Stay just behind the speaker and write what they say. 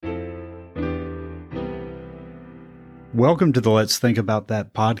Welcome to the Let's Think About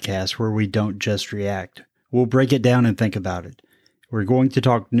That podcast, where we don't just react. We'll break it down and think about it. We're going to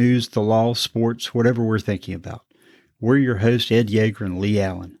talk news, the law, sports, whatever we're thinking about. We're your hosts, Ed Yeager and Lee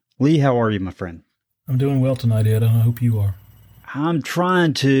Allen. Lee, how are you, my friend? I'm doing well tonight, Ed, and I hope you are. I'm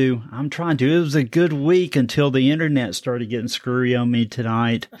trying to. It was a good week until the internet started getting screwy on me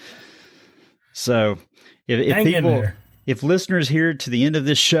tonight. So, if listeners here to the end of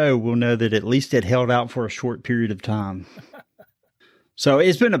this show will know that at least it held out for a short period of time. So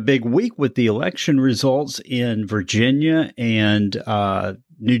it's been a big week with the election results in Virginia and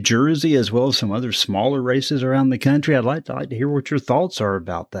New Jersey, as well as some other smaller races around the country. I'd like to hear what your thoughts are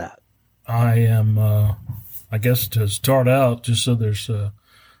about that. I am, I guess to start out, just so there's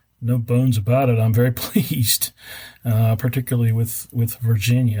no bones about it, I'm very pleased, particularly with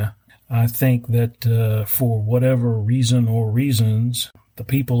Virginia. I think that for whatever reason or reasons, the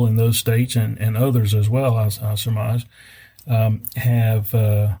people in those states and others as well, I surmise, have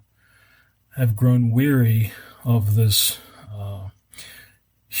grown weary of this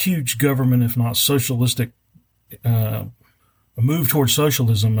huge government, if not socialistic, a move towards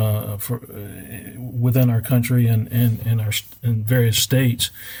socialism within our country and in various states.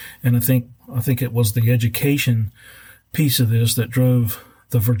 And I think it was the education piece of this that drove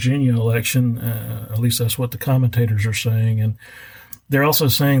the Virginia election. At least that's what the commentators are saying. And they're also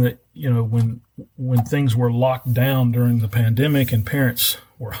saying that, when things were locked down during the pandemic and parents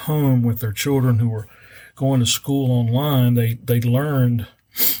were home with their children who were going to school online, they learned,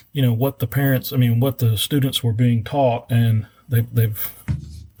 what the students were being taught, and they've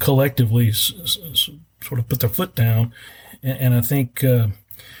collectively sort of put their foot down. And I think,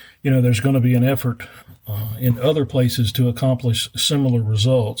 there's going to be an effort in other places to accomplish similar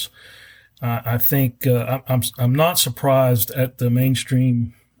results. I think I'm not surprised at the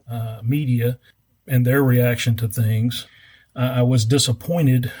mainstream media and their reaction to things. I was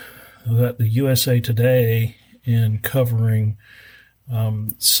disappointed that the USA Today, in covering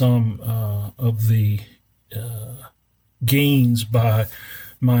some of the gains by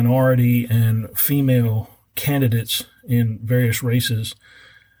minority and female candidates in various races,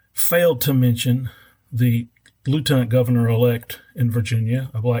 failed to mention the lieutenant governor-elect in Virginia,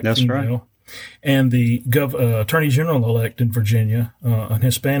 a black That's female, right. and the attorney general-elect in Virginia, an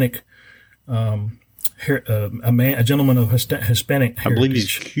Hispanic, a gentleman of Hispanic heritage. I believe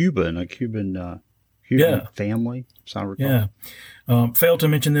he's Cuban, a Cuban family. Yeah, failed to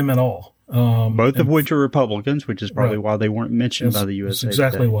mention them at all. Both of which are Republicans, which is probably why they weren't mentioned by the USA.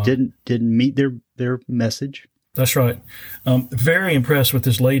 Exactly why. Didn't meet their message. That's right. Very impressed with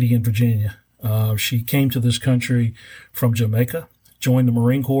this lady in Virginia. She came to this country from Jamaica, joined the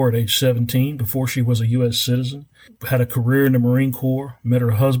Marine Corps at age 17 before she was a U.S. citizen, had a career in the Marine Corps, met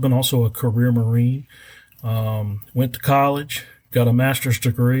her husband, also a career Marine, went to college, got a master's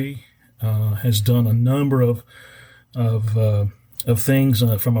degree, has done a number of things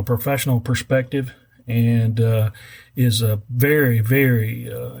from a professional perspective, and is a very, very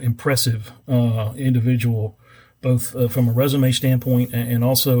impressive individual, both from a resume standpoint and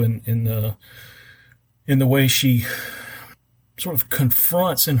also in the way she sort of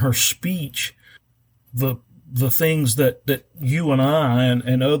confronts in her speech the things that you and I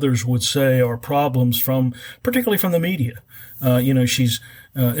and others would say are problems particularly from the media. She's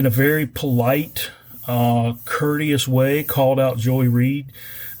in a very polite, courteous way called out Joy Reid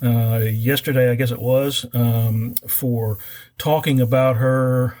yesterday, I guess it was, for talking about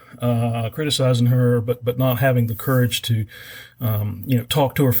her, criticizing her, but not having the courage to,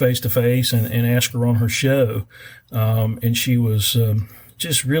 talk to her face to face and ask her on her show. And she was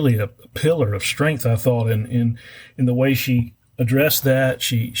just really a pillar of strength, I thought, in the way she addressed that.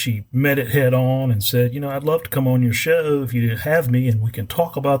 She met it head on and said, I'd love to come on your show if you have me, and we can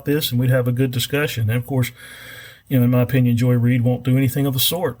talk about this and we'd have a good discussion. And of course, in my opinion, Joy Reid won't do anything of the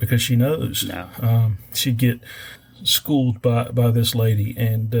sort because she knows she'd get schooled by this lady.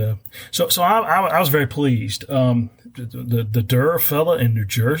 And so I was very pleased. The Durr fella in New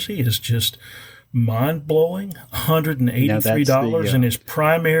Jersey is just mind-blowing. $183 in his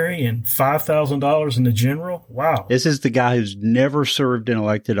primary and $5,000 in the general. Wow. This is the guy who's never served in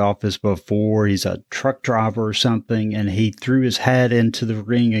elected office before. He's a truck driver or something, and he threw his hat into the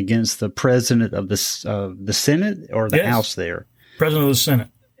ring against the president of the Senate or the House there. President of the Senate.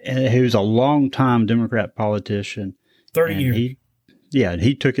 Who's a long-time Democrat politician. 30 years. And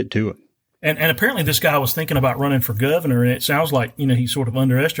he took it to him. And apparently this guy was thinking about running for governor, and it sounds like, he sort of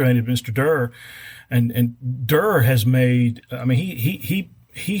underestimated Mr. Durr. And Durr has made,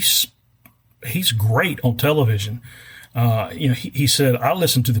 he's great on television. He said, I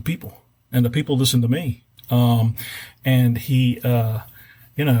listen to the people, and the people listen to me. And he,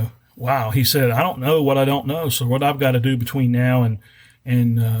 wow, he said, I don't know what I don't know. So what I've got to do between now and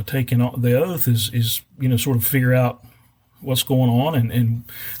taking the oath is sort of figure out what's going on and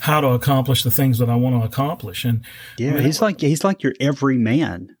how to accomplish the things that I want to accomplish. And yeah, he's like your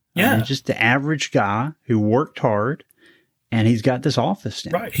everyman. Yeah. Just the average guy who worked hard, and he's got this office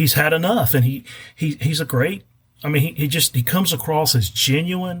now. Right. He's had enough, and he's a great, I mean, he comes across as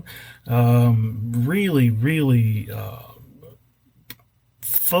genuine, really, really,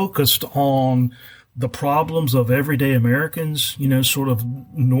 focused on the problems of everyday Americans, sort of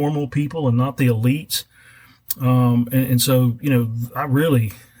normal people and not the elites. And so,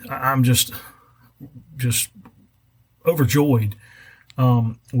 I'm just overjoyed,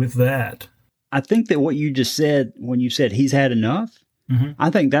 with that. I think that what you just said, when you said he's had enough, I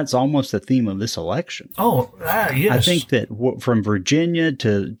think that's almost the theme of this election. Oh, yes. I think that from Virginia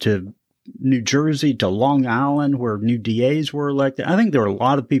to New Jersey to Long Island, where new DAs were elected, I think there are a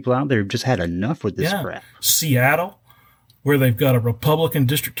lot of people out there who've just had enough with this crap. Seattle, where they've got a Republican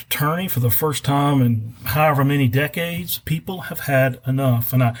district attorney for the first time in however many decades, people have had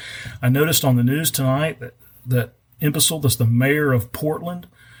enough. And I noticed on the news tonight that imbecile, that's the mayor of Portland,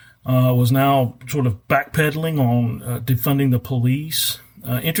 was now sort of backpedaling on defunding the police.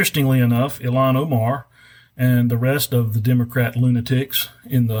 Interestingly enough, Ilhan Omar and the rest of the Democrat lunatics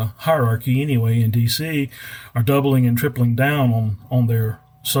in the hierarchy anyway in D.C. are doubling and tripling down on their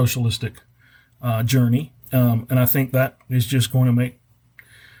socialistic journey. And I think that is just going to make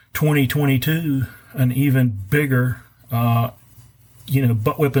 2022 an even bigger, butt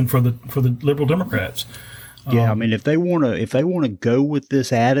whipping for the liberal Democrats. Yeah, I mean, if they want to go with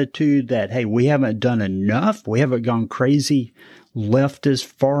this attitude that, hey, we haven't done enough, we haven't gone crazy leftist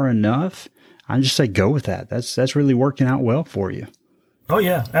far enough, I just say go with that. That's really working out well for you. Oh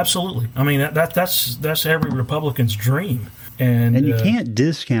yeah, absolutely. I mean, that's every Republican's dream. And you can't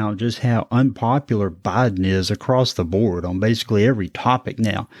discount just how unpopular Biden is across the board on basically every topic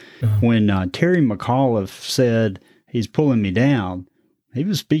now. When Terry McAuliffe said he's pulling me down, he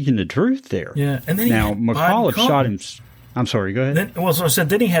was speaking the truth there. Yeah, and then McAuliffe shot him. I'm sorry. Go ahead.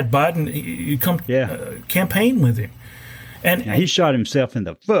 Then he had Biden. You come campaign with him, and he shot himself in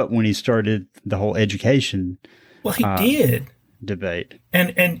the foot when he started the whole education. Well, he did debate,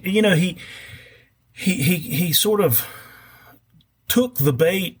 and he sort of took the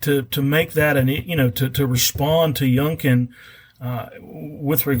bait to make that to respond to Youngkin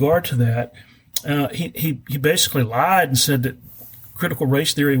with regard to that. He basically lied and said that critical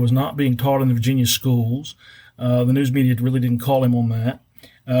race theory was not being taught in the Virginia schools. The news media really didn't call him on that.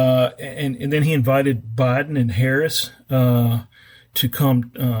 And then he invited Biden and Harris to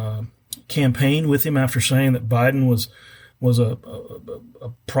come campaign with him after saying that Biden was a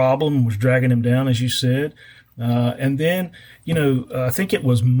problem, was dragging him down, as you said. And then, I think it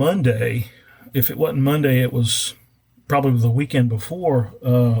was Monday. If it wasn't Monday, it was probably the weekend before,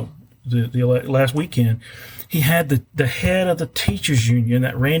 the last weekend. He had the head of the teachers union,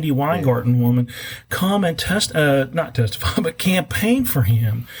 that Randy Weingarten woman, come and not testify, but campaign for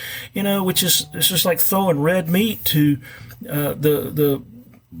him, which is, it's just like throwing red meat to the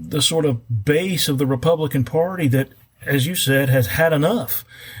sort of base of the Republican Party that, as you said, has had enough,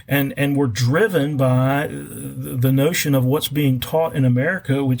 and we're driven by the notion of what's being taught in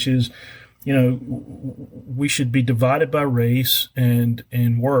America, which is, we should be divided by race and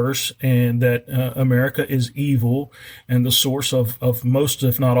worse, and that America is evil and the source of most,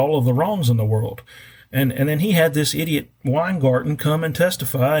 if not all, of the wrongs in the world. And then he had this idiot Weingarten come and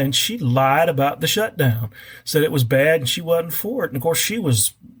testify, and she lied about the shutdown, said it was bad and she wasn't for it. And of course, she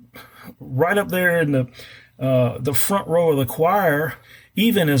was right up there in the front row of the choir,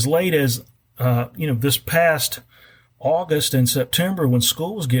 even as late as this past August and September, when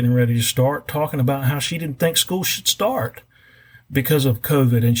school was getting ready to start, talking about how she didn't think school should start because of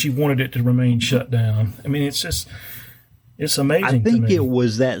COVID, and she wanted it to remain shut down. I mean, it's amazing. I think it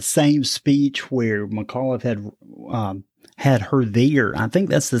was that same speech where McAuliffe had her there. I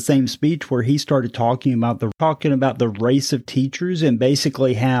think that's the same speech where he started talking about the race of teachers, and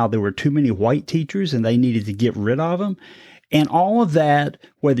basically how there were too many white teachers and they needed to get rid of them. And all of that,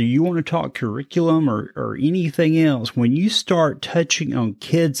 whether you want to talk curriculum or anything else, when you start touching on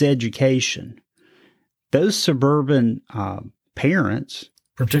kids' education, those suburban parents,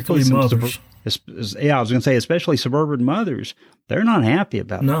 particularly mothers, I was going to say, especially suburban mothers, they're not happy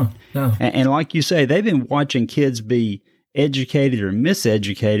about it. No. And like you say, they've been watching kids be educated or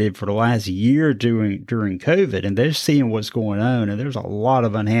miseducated for the last year during COVID, and they're seeing what's going on, and there's a lot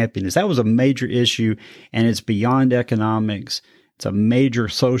of unhappiness. That was a major issue, and it's beyond economics. It's a major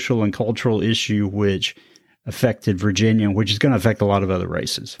social and cultural issue, which affected Virginia, which is going to affect a lot of other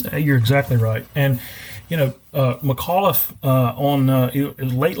races. You're exactly right. And, McAuliffe on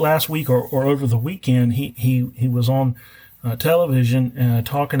late last week or over the weekend, he was on television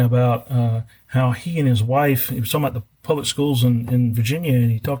talking about how he and his wife, he was talking about the public schools in Virginia,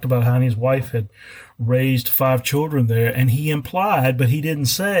 and he talked about how his wife had raised 5 children there, and he implied, but he didn't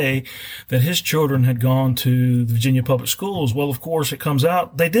say, that his children had gone to the Virginia public schools. Well, of course, it comes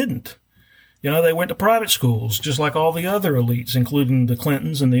out they didn't. They went to private schools, just like all the other elites, including the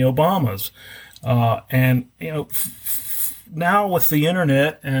Clintons and the Obamas. Now with the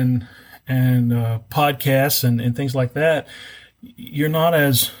internet and podcasts and things like that, you're not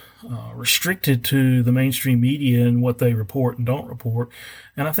as restricted to the mainstream media and what they report and don't report.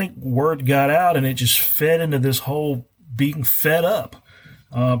 And I think word got out, and it just fed into this whole being fed up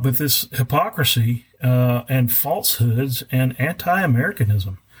with this hypocrisy and falsehoods and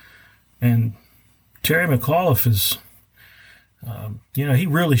anti-Americanism. And Terry McAuliffe is, he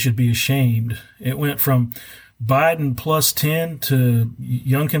really should be ashamed. It went from Biden plus 10 to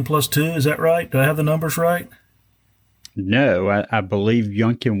Youngkin plus 2. Is that right? Do I have the numbers right? No, I believe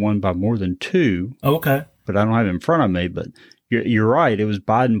Youngkin won by more than 2. Okay. But I don't have it in front of me. But you're right. It was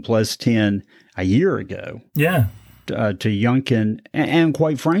Biden plus 10 a year ago. Yeah. To Youngkin. And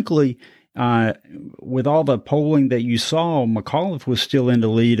quite frankly, with all the polling that you saw, McAuliffe was still in the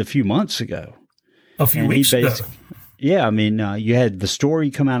lead a few months ago. A few weeks ago. Yeah. You had the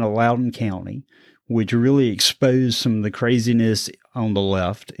story come out of Loudoun County, which really exposed some of the craziness on the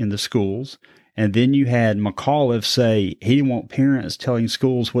left in the schools. And then you had McAuliffe say he didn't want parents telling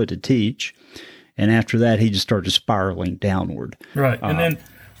schools what to teach. And after that, he just started spiraling downward. Right. And then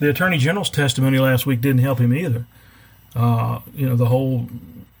the Attorney General's testimony last week didn't help him either. The whole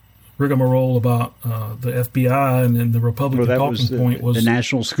rigmarole about the FBI and then the Republican talking point was... The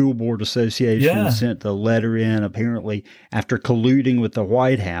National School Board Association sent the letter in, apparently, after colluding with the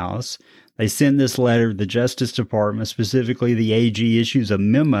White House. They send this letter to the Justice Department, specifically the AG issues a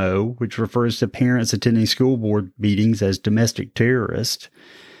memo which refers to parents attending school board meetings as domestic terrorists.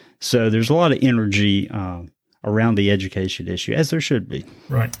 So there's a lot of energy around the education issue, as there should be.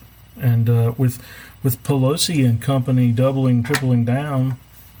 Right. And with Pelosi and company doubling, tripling down,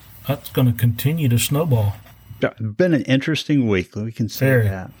 that's going to continue to snowball. Been an interesting week. We can say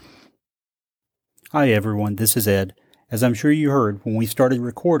that. Hi, everyone. This is Ed. As I'm sure you heard, when we started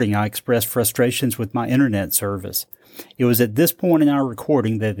recording, I expressed frustrations with my internet service. It was at this point in our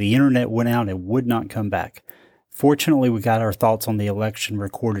recording that the internet went out and would not come back. Fortunately, we got our thoughts on the election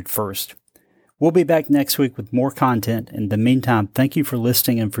recorded first. We'll be back next week with more content. In the meantime, thank you for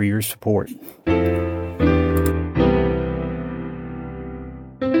listening and for your support.